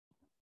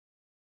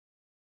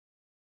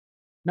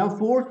Now,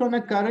 force on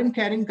a current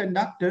carrying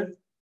conductor,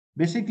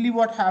 basically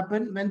what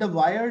happened when the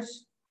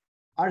wires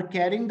are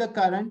carrying the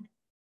current.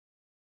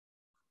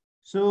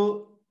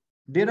 So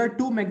there are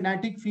two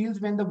magnetic fields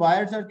when the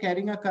wires are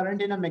carrying a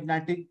current in a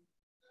magnetic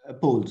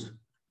poles.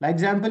 Like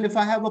example, if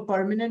I have a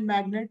permanent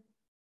magnet,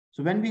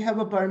 so when we have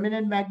a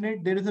permanent magnet,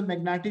 there is a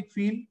magnetic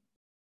field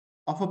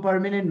of a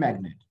permanent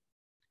magnet.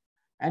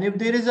 And if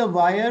there is a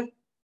wire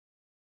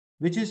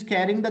which is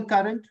carrying the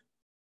current,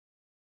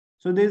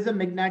 so there is a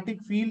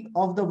magnetic field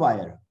of the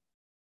wire.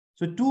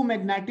 So two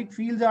magnetic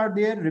fields are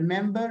there.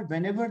 Remember,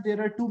 whenever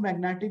there are two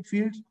magnetic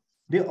fields,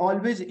 they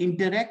always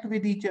interact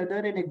with each other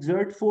and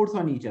exert force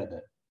on each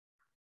other.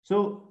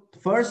 So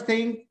first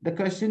thing, the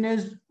question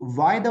is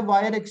why the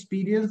wire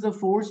experience the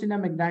force in a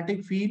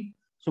magnetic field.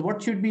 So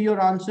what should be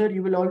your answer?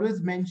 You will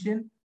always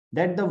mention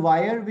that the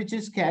wire which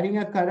is carrying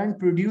a current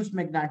produce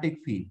magnetic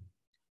field.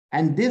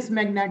 And this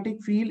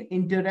magnetic field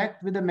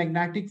interact with the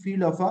magnetic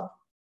field of a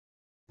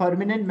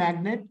permanent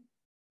magnet.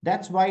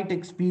 That's why it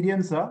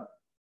experiences a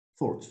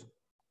force.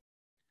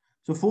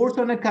 So force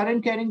on a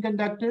current carrying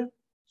conductor.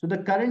 So the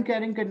current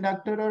carrying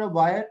conductor or a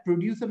wire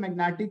produce a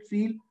magnetic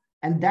field,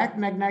 and that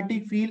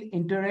magnetic field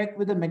interact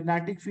with the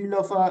magnetic field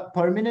of a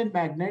permanent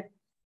magnet,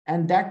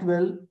 and that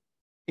will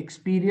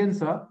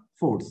experience a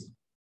force.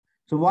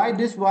 So why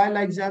this? While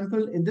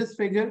example in this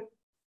figure,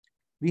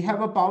 we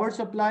have a power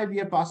supply,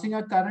 we are passing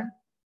a current.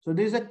 So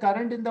there is a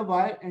current in the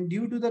wire, and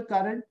due to the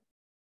current,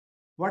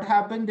 what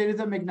happened? There is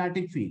a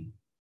magnetic field.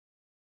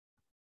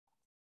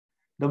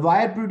 The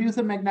wire produces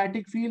a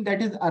magnetic field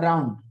that is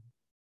around.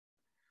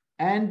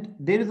 And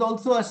there is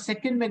also a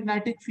second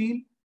magnetic field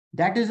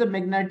that is a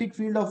magnetic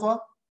field of a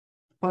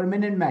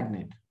permanent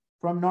magnet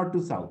from north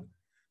to south.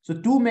 So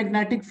two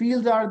magnetic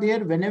fields are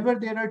there. Whenever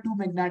there are two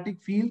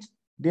magnetic fields,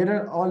 there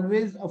are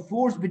always a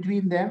force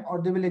between them,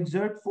 or they will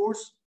exert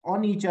force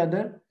on each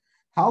other.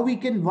 How we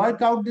can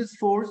work out this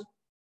force?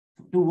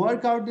 To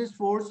work out this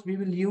force, we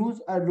will use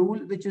a rule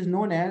which is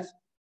known as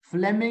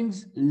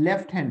Fleming's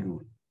left-hand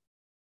rule.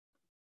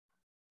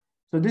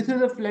 So this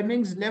is a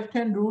Fleming's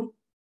left-hand rule.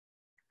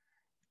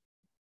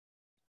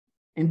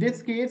 In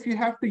this case, you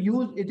have to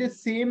use, it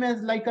is same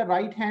as like a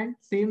right hand,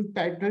 same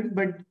pattern,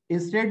 but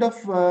instead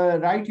of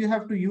right, you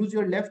have to use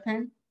your left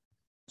hand.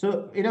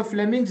 So in a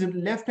Fleming's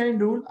left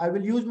hand rule, I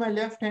will use my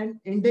left hand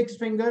index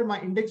finger.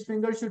 My index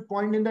finger should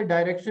point in the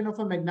direction of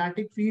a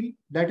magnetic field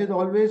that is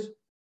always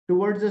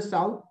towards the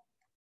south.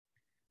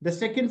 The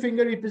second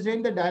finger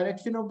represents the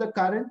direction of the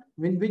current,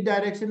 in which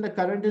direction the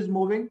current is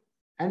moving.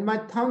 And my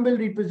thumb will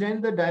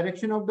represent the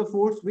direction of the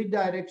force, which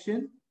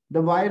direction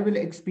the wire will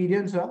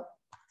experience a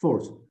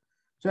force.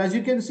 So as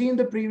you can see in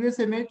the previous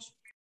image,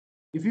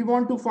 if you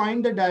want to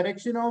find the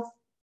direction of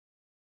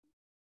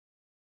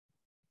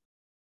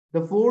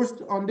the force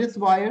on this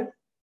wire,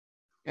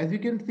 as you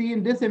can see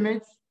in this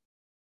image,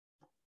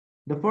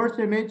 the first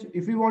image,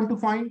 if you want to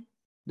find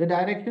the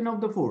direction of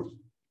the force,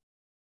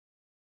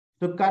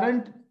 so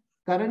current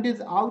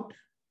is out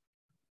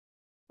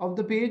of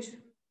the page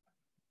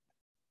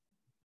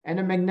and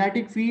a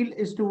magnetic field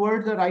is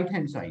towards the right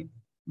hand side,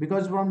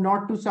 because from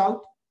north to south.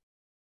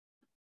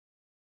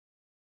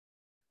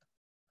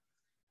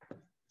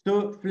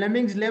 So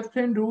Fleming's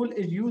left-hand rule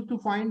is used to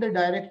find the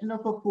direction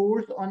of a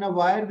force on a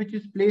wire which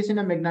is placed in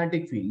a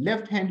magnetic field.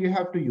 Left hand you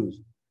have to use.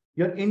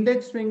 Your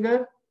index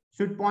finger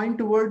should point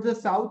towards the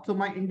south. So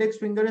my index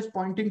finger is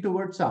pointing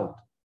towards south.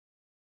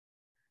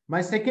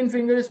 My second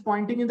finger is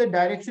pointing in the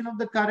direction of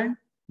the current,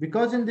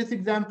 because in this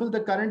example,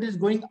 the current is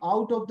going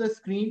out of the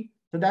screen.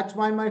 So that's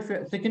why my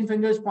second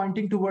finger is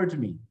pointing towards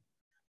me.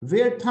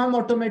 Where thumb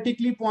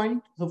automatically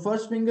point. So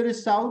first finger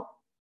is south,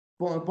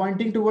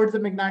 pointing towards the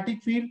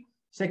magnetic field.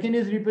 Second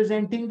is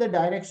representing the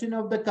direction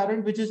of the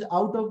current, which is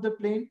out of the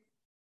plane,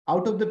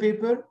 out of the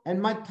paper. And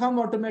my thumb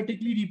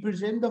automatically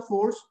represent the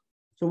force.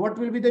 So what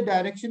will be the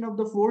direction of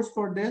the force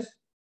for this?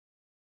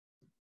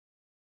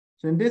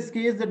 So in this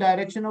case, the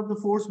direction of the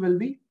force will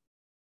be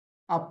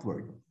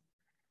upward.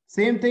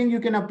 Same thing, you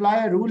can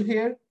apply a rule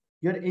here.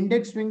 Your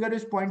index finger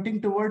is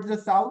pointing towards the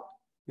south.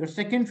 Your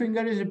second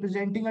finger is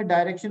representing a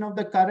direction of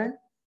the current,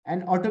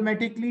 and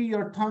automatically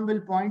your thumb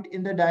will point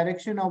in the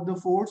direction of the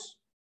force,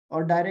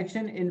 or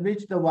direction in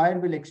which the wire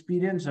will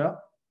experience a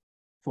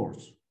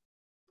force.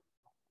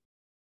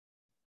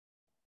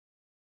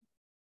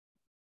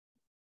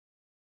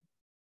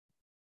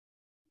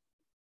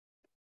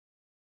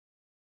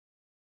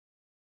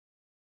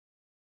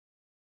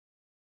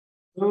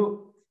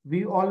 So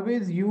we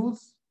always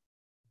use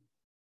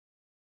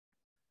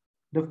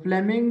the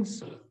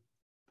Fleming's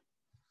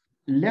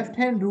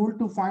left-hand rule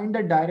to find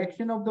the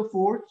direction of the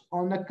force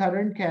on the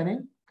current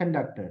carrying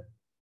conductor.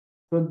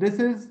 So this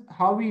is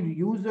how we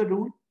use the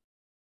rule.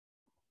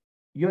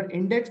 Your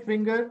index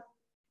finger,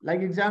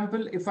 like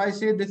example, if I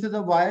say this is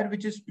a wire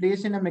which is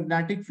placed in a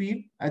magnetic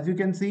field, as you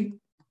can see,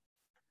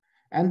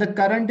 and the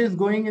current is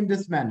going in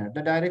this manner,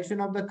 the direction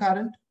of the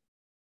current.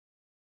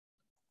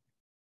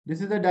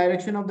 This is the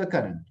direction of the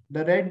current.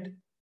 The red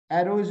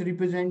arrow is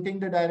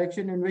representing the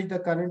direction in which the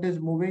current is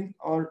moving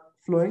or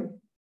flowing.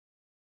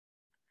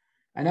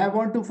 And I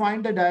want to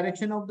find the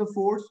direction of the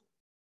force.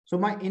 So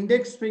my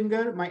index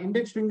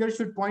finger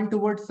should point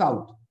towards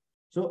south.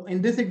 So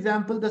in this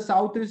example, the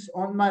south is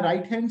on my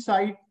right hand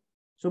side.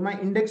 So my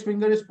index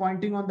finger is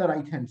pointing on the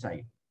right hand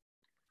side.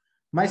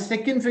 My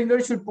second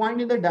finger should point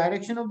in the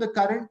direction of the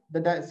current.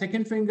 The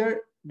second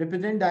finger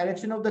represent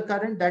direction of the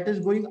current that is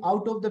going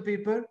out of the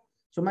paper.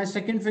 So my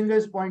second finger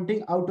is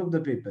pointing out of the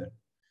paper.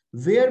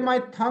 Where my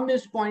thumb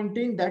is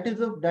pointing, that is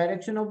the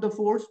direction of the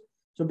force.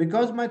 So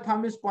because my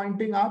thumb is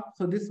pointing up,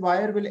 so this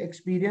wire will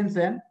experience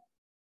an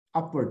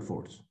upward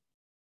force.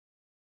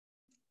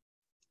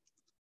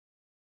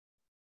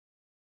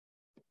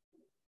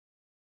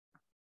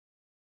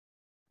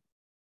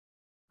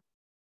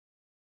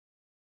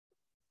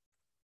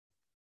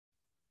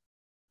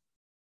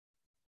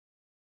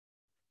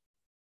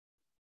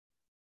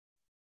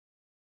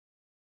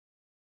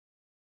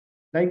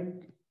 Like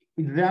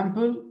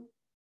example,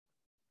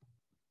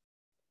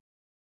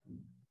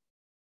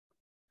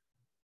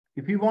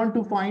 if you want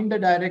to find the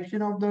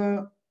direction of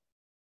the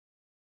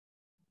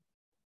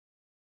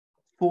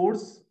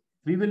force,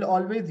 we will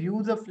always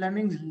use a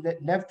Fleming's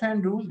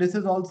left-hand rule. This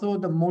is also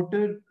the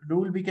motor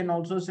rule, we can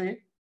also say.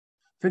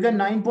 Figure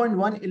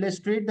 9.1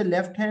 illustrate the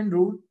left-hand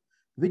rule,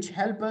 which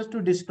help us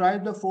to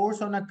describe the force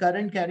on a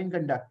current carrying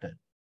conductor.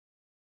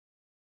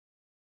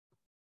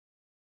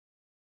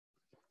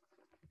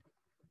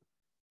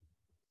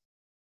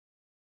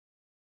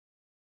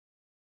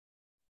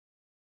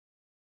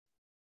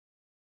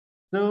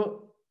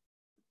 So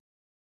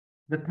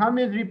the thumb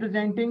is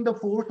representing the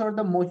force or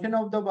the motion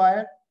of the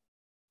wire.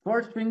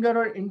 First finger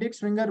or index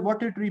finger,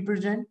 what it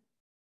represents?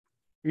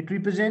 It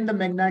represents the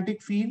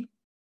magnetic field.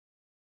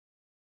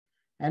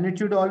 And it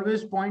should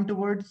always point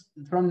towards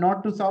from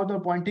north to south or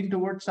pointing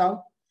towards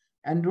south.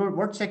 And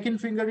what second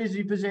finger is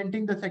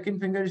representing? The second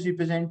finger is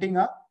representing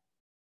a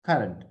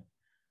current.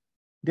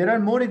 There are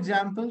more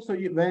examples. So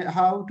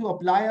how to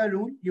apply a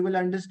rule, you will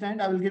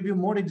understand. I will give you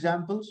more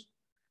examples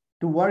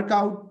to work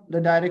out the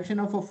direction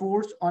of a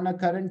force on a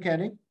current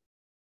carrying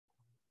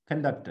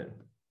conductor.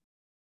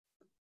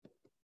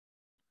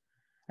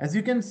 As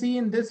you can see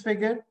in this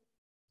figure,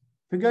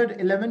 figure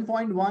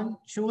 11.1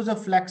 shows a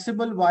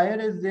flexible wire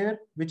is there,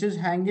 which is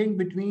hanging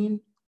between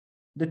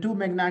the two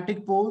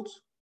magnetic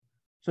poles.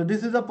 So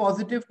this is a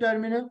positive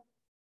terminal.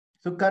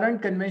 So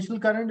conventional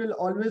current will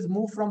always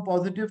move from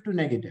positive to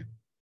negative.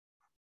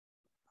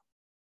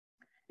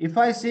 If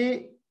I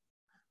say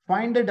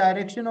find the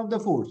direction of the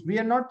force, we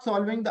are not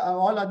solving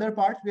all other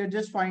parts. We are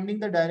just finding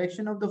the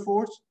direction of the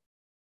force.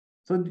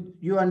 So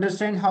you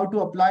understand how to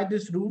apply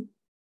this rule.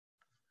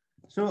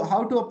 So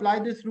how to apply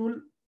this rule?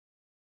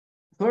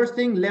 First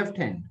thing, left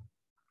hand.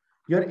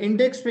 Your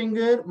index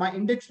finger, my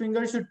index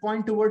finger should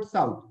point towards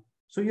south.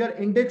 So your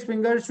index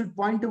finger should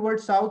point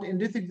towards south. In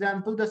this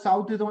example, the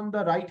south is on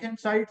the right hand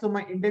side. So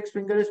my index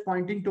finger is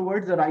pointing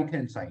towards the right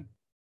hand side.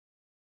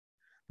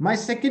 My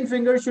second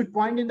finger should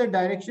point in the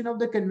direction of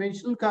the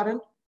conventional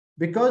current.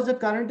 Because the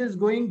current is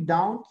going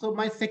down, so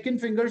my second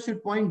finger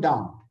should point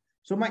down.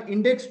 So my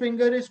index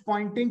finger is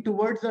pointing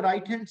towards the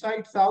right hand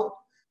side south.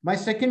 My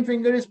second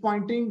finger is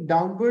pointing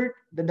downward,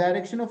 the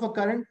direction of a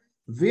current.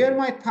 Where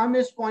my thumb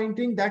is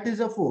pointing, that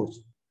is a force.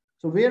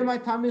 So where my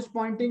thumb is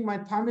pointing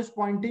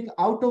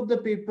out of the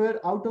paper,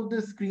 out of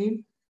the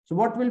screen. So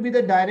what will be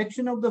the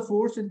direction of the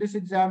force in this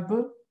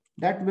example?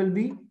 That will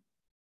be,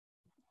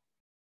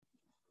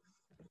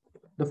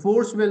 the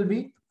force will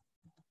be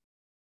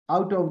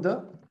out of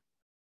the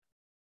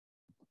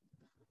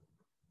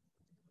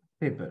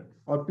paper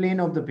or plane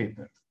of the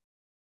paper.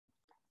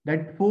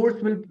 That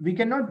force will, we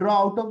cannot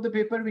draw out of the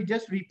paper, we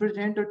just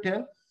represent or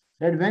tell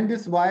that when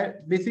this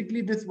wire,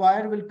 basically this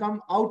wire will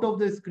come out of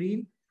the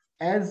screen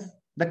as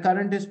the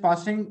current is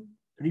passing,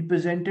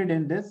 represented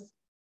in this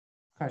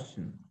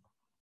question.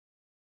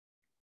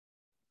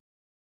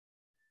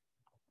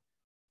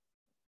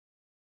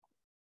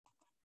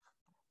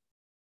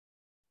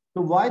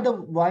 So why the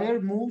wire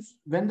moves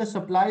when the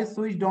supply is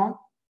switched on?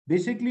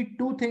 Basically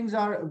two things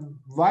are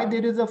why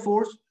there is a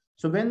force.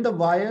 So when the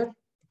wire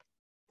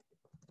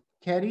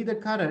carry the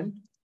current,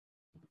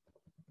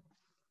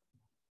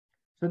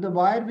 so the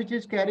wire which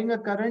is carrying a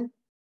current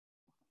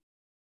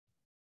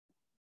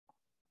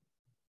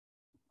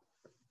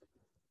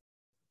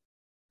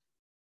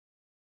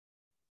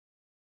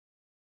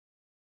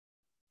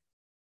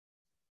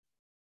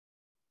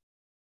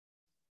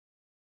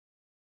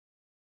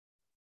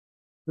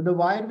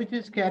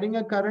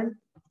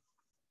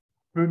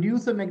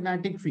produce a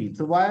magnetic field.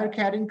 So wire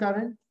carrying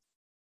current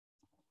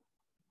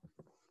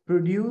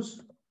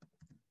produce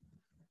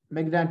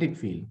magnetic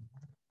field.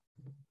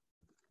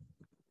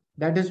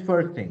 That is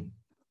first thing.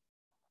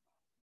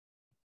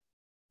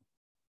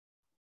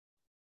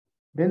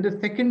 Then the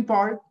second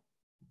part,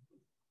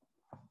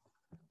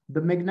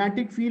 the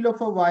magnetic field of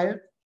a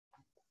wire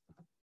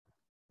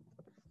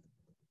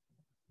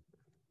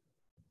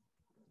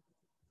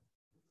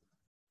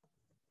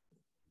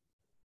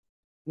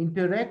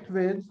interact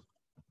with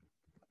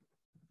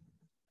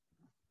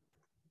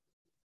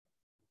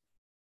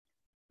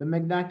the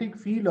magnetic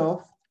field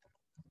of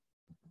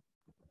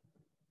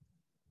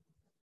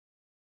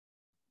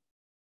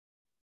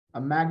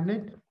a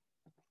magnet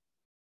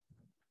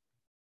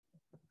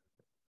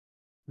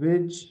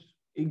which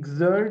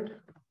exert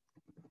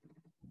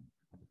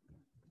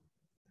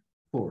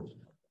force.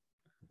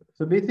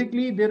 So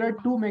basically, there are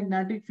two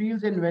magnetic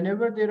fields, and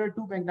whenever there are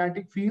two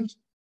magnetic fields,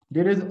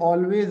 there is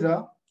always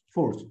a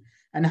force.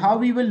 And how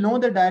we will know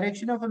the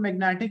direction of a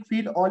magnetic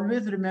field?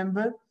 Always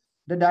remember,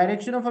 the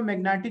direction of a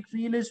magnetic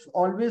field is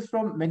always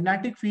from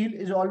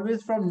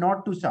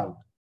north to south.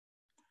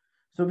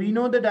 So we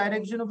know the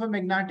direction of a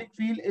magnetic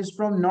field is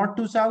from north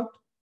to south.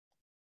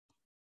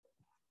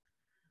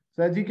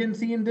 So as you can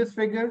see in this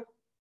figure,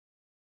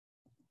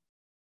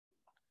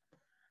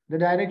 the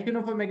direction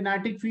of a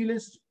magnetic field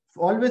is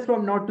always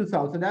from north to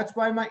south. So that's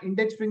why my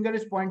index finger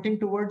is pointing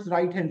towards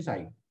right hand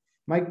side.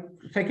 My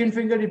second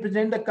finger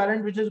represents the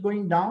current which is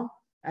going down,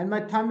 and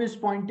my thumb is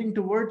pointing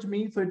towards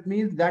me. So it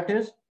means that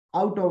is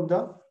out of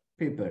the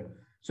paper.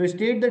 So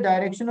state the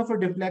direction of a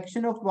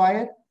deflection of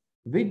wire.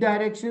 Which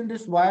direction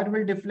this wire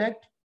will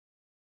deflect?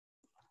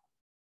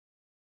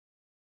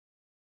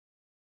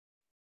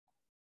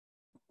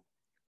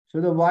 So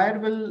the wire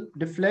will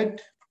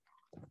deflect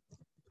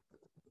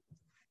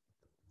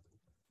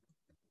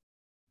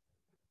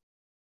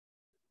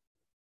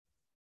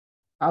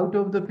out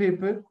of the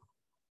paper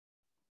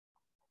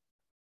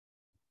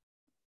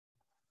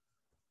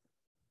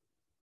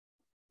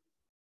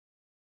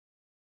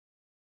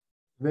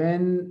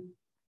when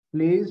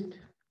placed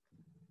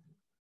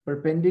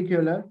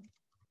perpendicular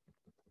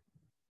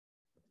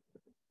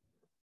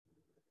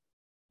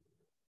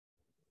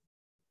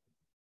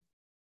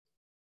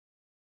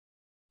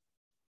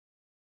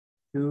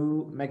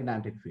to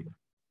magnetic field.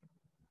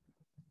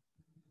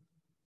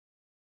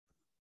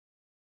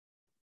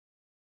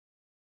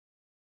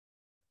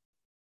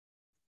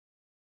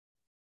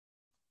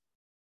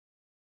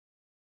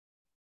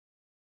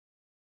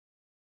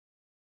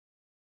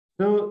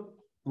 So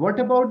what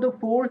about the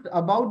force?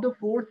 About the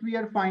force we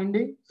are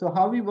finding. So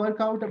how we work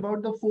out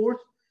about the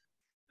force?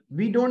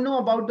 We don't know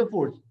about the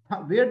force.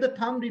 Where the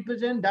thumb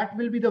represent, that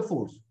will be the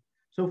force.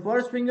 So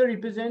first finger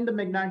represent the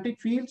magnetic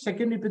field,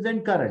 second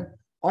represent current.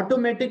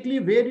 Automatically,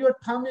 where your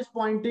thumb is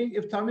pointing,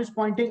 if thumb is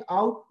pointing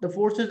out, the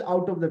force is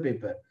out of the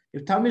paper.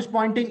 If thumb is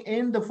pointing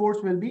in, the force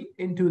will be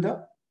into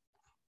the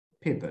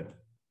paper.